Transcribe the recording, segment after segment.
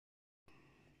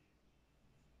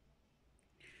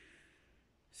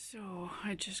So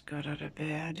I just got out of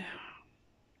bed.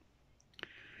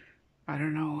 I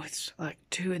don't know, it's like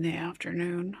 2 in the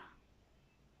afternoon.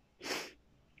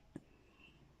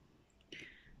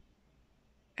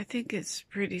 I think it's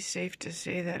pretty safe to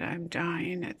say that I'm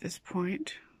dying at this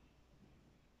point.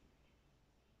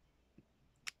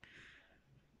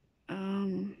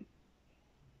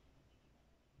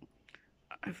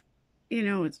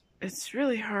 It's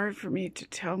really hard for me to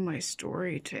tell my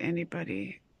story to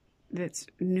anybody that's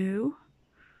new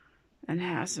and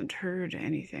hasn't heard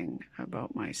anything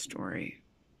about my story.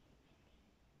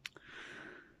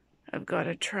 I've got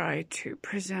to try to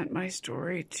present my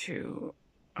story to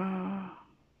at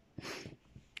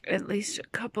least a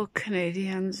couple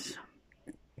Canadians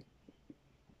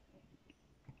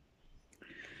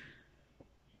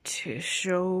to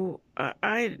show.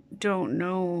 I don't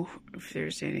know if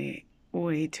there's any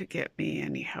way to get me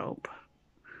any help.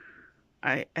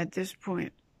 At this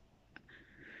point,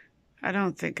 I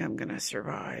don't think I'm going to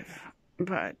survive,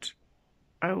 but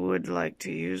I would like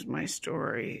to use my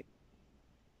story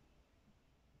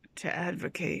to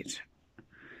advocate,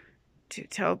 to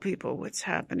tell people what's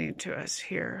happening to us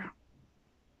here.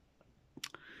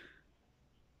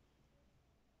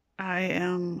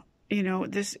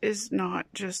 This is not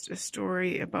just a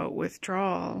story about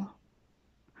withdrawal,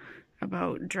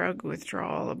 about drug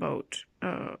withdrawal, about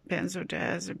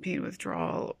benzodiazepine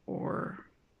withdrawal, or,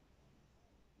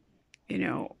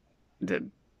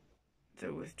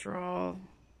 the withdrawal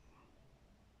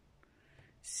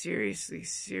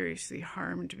seriously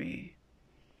harmed me.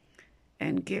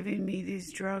 And giving me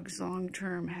these drugs long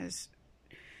term has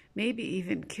maybe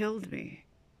even killed me.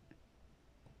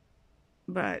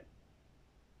 But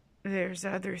there's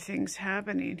other things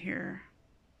happening here.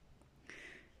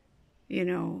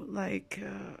 Like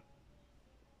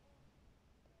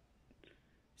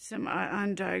some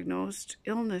undiagnosed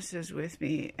illnesses with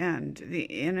me and the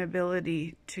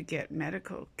inability to get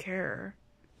medical care.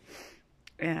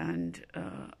 And,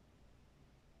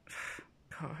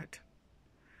 God,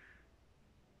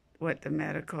 what the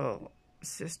medical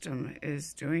system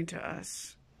is doing to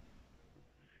us,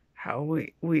 how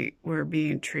we're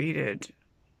being treated,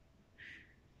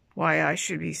 why I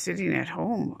should be sitting at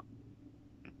home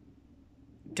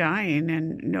dying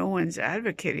and no one's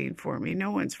advocating for me,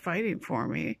 no one's fighting for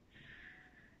me.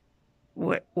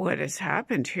 What has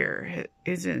happened here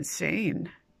is insane.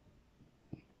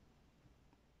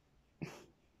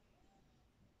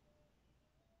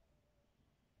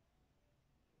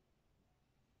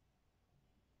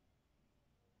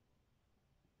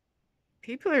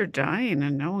 People are dying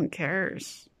and no one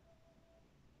cares.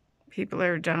 People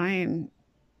are dying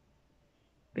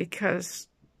because,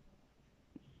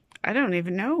 I don't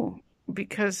even know,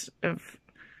 because of,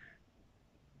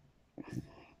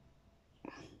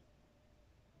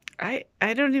 I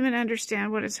don't even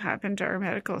understand what has happened to our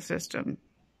medical system.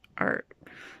 And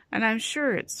I'm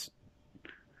sure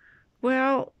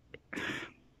well,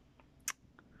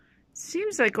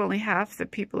 seems like only half the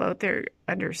people out there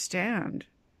understand.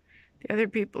 The other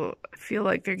people feel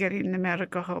like they're getting the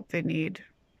medical help they need.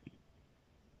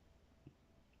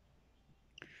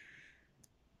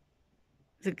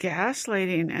 The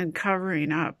gaslighting and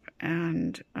covering up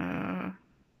and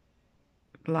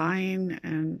lying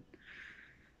and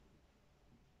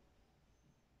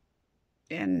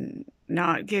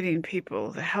not getting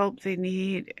people the help they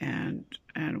need, and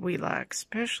we lack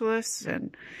specialists,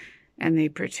 and they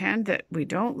pretend that we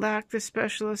don't lack the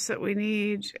specialists that we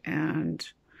need, and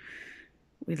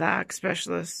we lack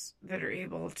specialists that are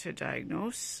able to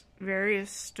diagnose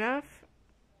various stuff.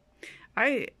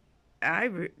 I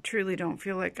truly don't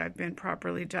feel like I've been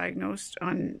properly diagnosed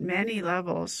on many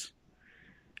levels.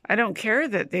 I don't care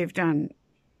that they've done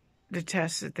the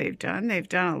tests that they've done. They've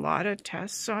done a lot of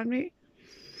tests on me,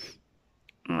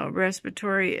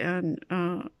 respiratory and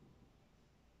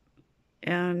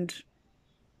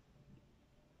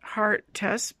heart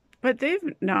tests, but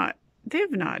they've not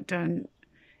done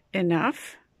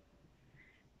enough.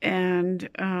 And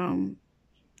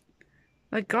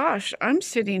like, gosh, I'm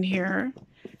sitting here.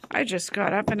 I just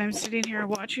got up and I'm sitting here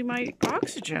watching my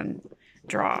oxygen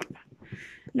drop.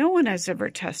 No one has ever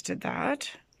tested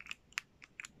that.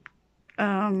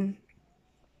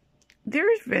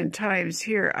 There's been times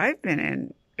here I've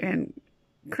been in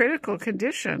critical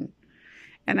condition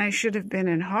and I should have been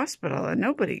in hospital, and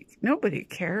nobody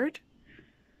cared.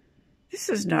 This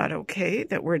is not okay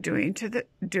that we're doing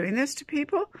this to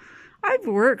people. I've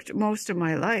worked most of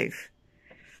my life,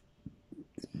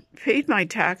 paid my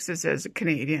taxes as a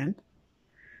Canadian.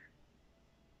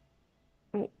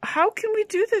 How can we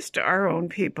do this to our own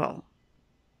people?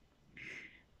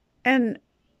 And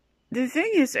the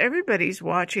thing is, everybody's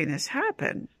watching this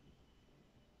happen.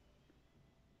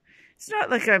 It's not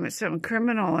like I'm some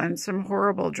criminal and some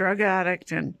horrible drug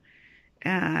addict and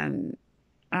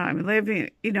I'm living,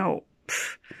 you know,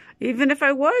 even if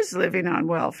I was living on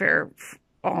welfare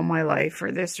all my life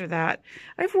or this or that,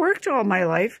 I've worked all my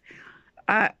life,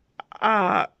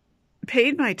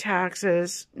 paid my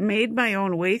taxes, made my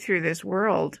own way through this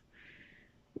world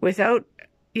without,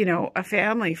 you know, a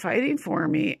family fighting for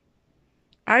me.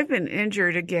 I've been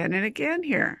injured again and again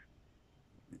here.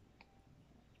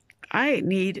 I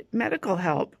need medical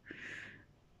help.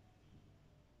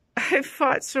 I've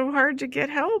fought so hard to get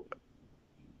help.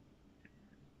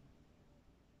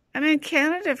 I'm in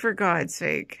Canada, for God's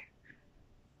sake.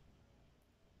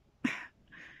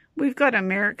 We've got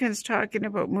Americans talking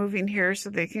about moving here so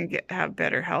they can have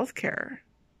better health care.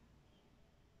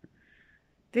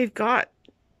 They've got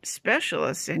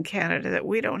specialists in Canada that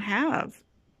we don't have.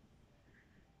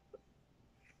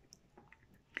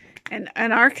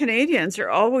 And our Canadians are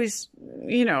always,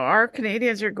 you know, our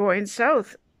Canadians are going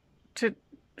south to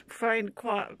find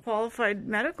qualified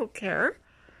medical care,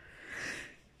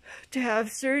 to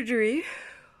have surgery.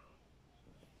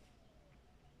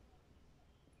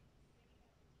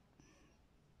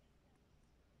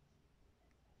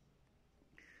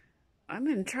 I'm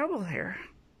in trouble here.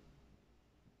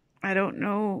 I don't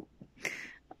know.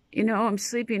 You know, I'm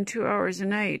sleeping 2 hours a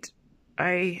night.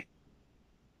 I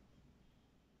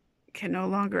can no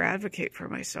longer advocate for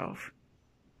myself.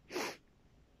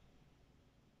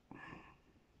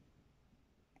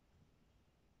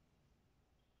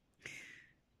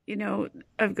 You know,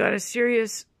 I've got a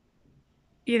serious,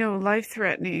 you know,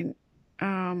 life-threatening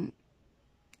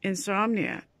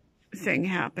insomnia thing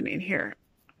happening here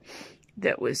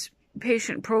that was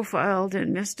patient profiled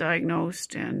and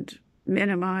misdiagnosed and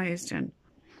minimized. And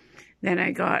then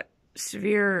I got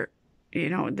severe, you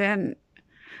know, then,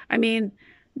 I mean,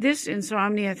 this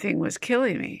insomnia thing was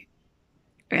killing me.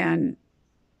 And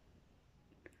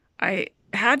I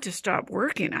had to stop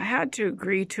working. I had to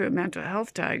agree to a mental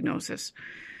health diagnosis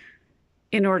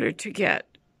in order to get,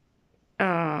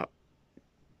 I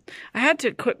had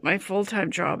to quit my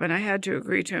full-time job and I had to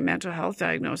agree to a mental health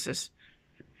diagnosis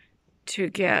to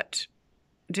get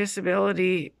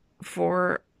disability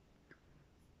for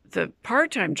the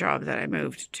part-time job that I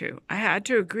moved to. I had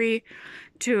to agree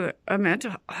to a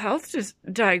mental health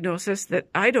diagnosis that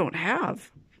I don't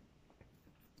have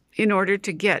in order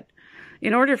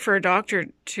for a doctor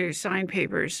to sign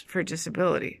papers for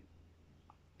disability,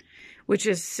 which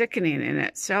is sickening in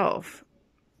itself.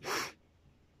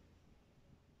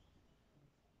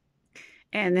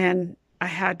 And then I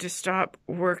had to stop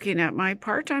working at my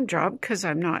part-time job because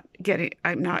I'm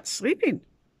not sleeping.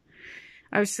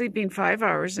 I was sleeping 5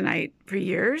 hours a night for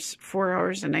years, 4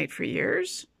 hours a night for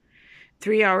years,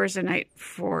 3 hours a night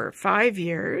for 5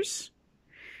 years.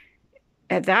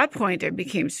 At that point, I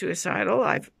became suicidal.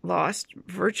 I've lost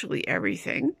virtually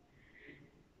everything.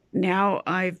 Now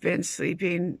I've been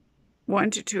sleeping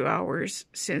 1 to 2 hours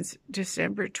since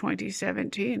December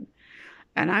 2017.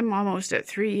 And I'm almost at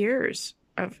 3 years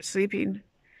of sleeping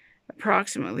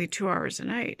approximately 2 hours a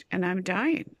night, and I'm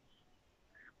dying.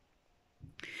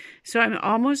 So I'm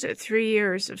almost at 3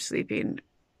 years of sleeping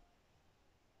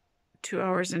 2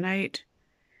 hours a night.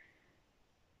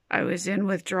 I was in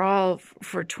withdrawal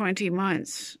for 20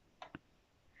 months.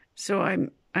 So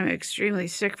I'm extremely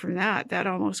sick from that. That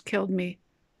almost killed me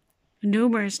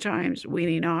numerous times,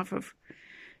 weaning off of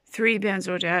 3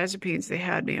 benzodiazepines they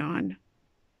had me on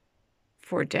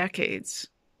for decades,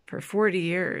 for 40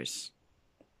 years.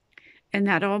 And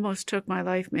that almost took my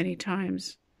life many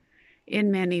times,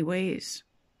 in many ways.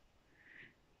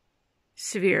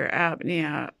 Severe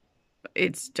apnea,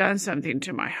 it's done something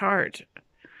to my heart.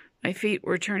 My feet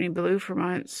were turning blue for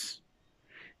months.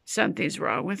 Something's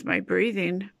wrong with my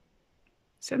breathing.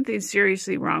 Something's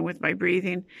seriously wrong with my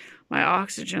breathing. My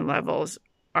oxygen levels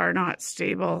are not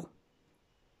stable.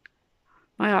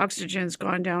 My oxygen's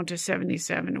gone down to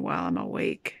 77 while I'm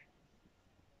awake.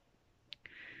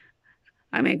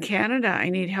 I'm in Canada. I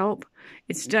need help.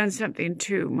 It's done something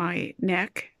to my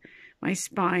neck, my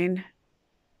spine.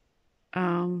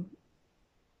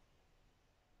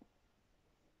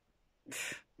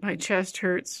 My chest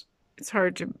hurts. It's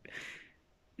hard to...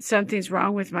 Something's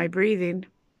wrong with my breathing.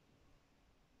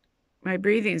 My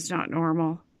breathing's not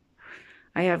normal.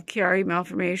 I have Chiari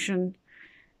Malformation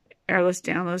Ehlers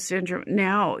Danlos syndrome.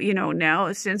 Now,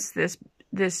 since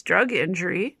this drug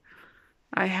injury,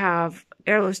 I have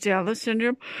Ehlers Danlos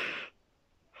syndrome,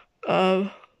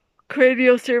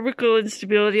 craniocervical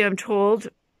instability, I'm told,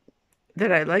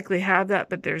 that I likely have that,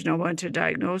 but there's no one to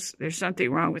diagnose. There's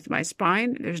something wrong with my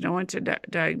spine. There's no one to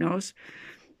diagnose.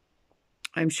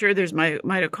 I'm sure there's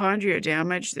mitochondria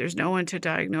damage. There's no one to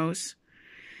diagnose.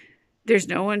 There's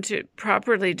no one to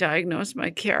properly diagnose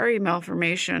my Chiari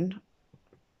malformation.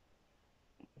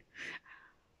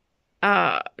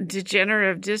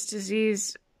 Degenerative disc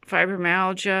disease,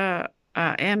 fibromyalgia,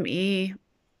 ME,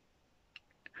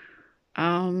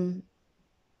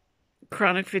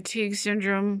 chronic fatigue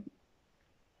syndrome,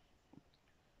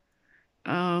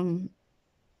 I'm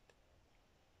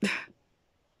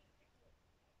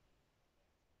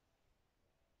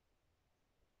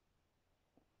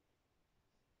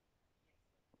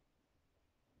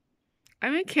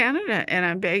in Canada and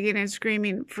I'm begging and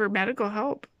screaming for medical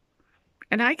help,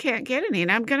 and I can't get any,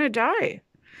 and I'm going to die,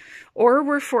 or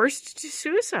we're forced to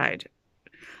suicide.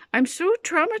 I'm so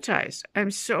traumatized.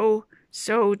 I'm so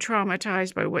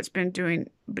traumatized by what's been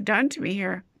done to me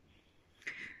here.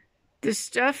 The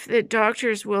stuff that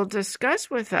doctors will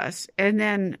discuss with us, and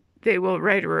then they will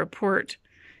write a report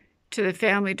to the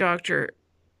family doctor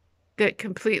that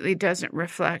completely doesn't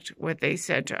reflect what they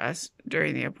said to us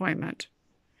during the appointment.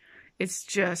 It's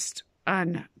just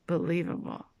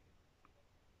unbelievable.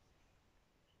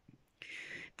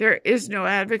 There is no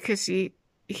advocacy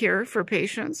here for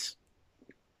patients.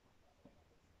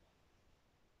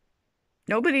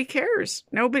 Nobody cares.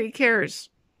 Nobody cares.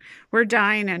 We're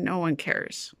dying and no one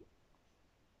cares.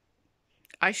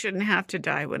 I shouldn't have to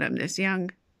die when I'm this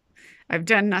young. I've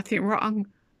done nothing wrong.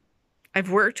 I've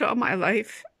worked all my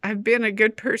life. I've been a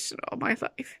good person all my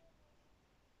life.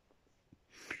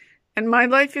 And my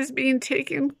life is being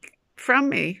taken from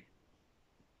me.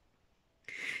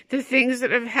 The things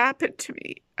that have happened to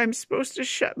me, I'm supposed to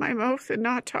shut my mouth and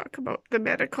not talk about the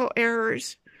medical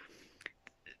errors,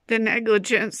 the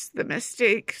negligence, the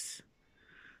mistakes.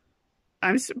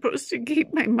 I'm supposed to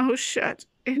keep my mouth shut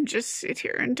and just sit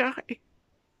here and die.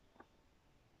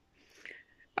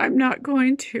 I'm not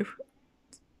going to.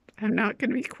 I'm not going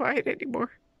to be quiet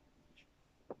anymore.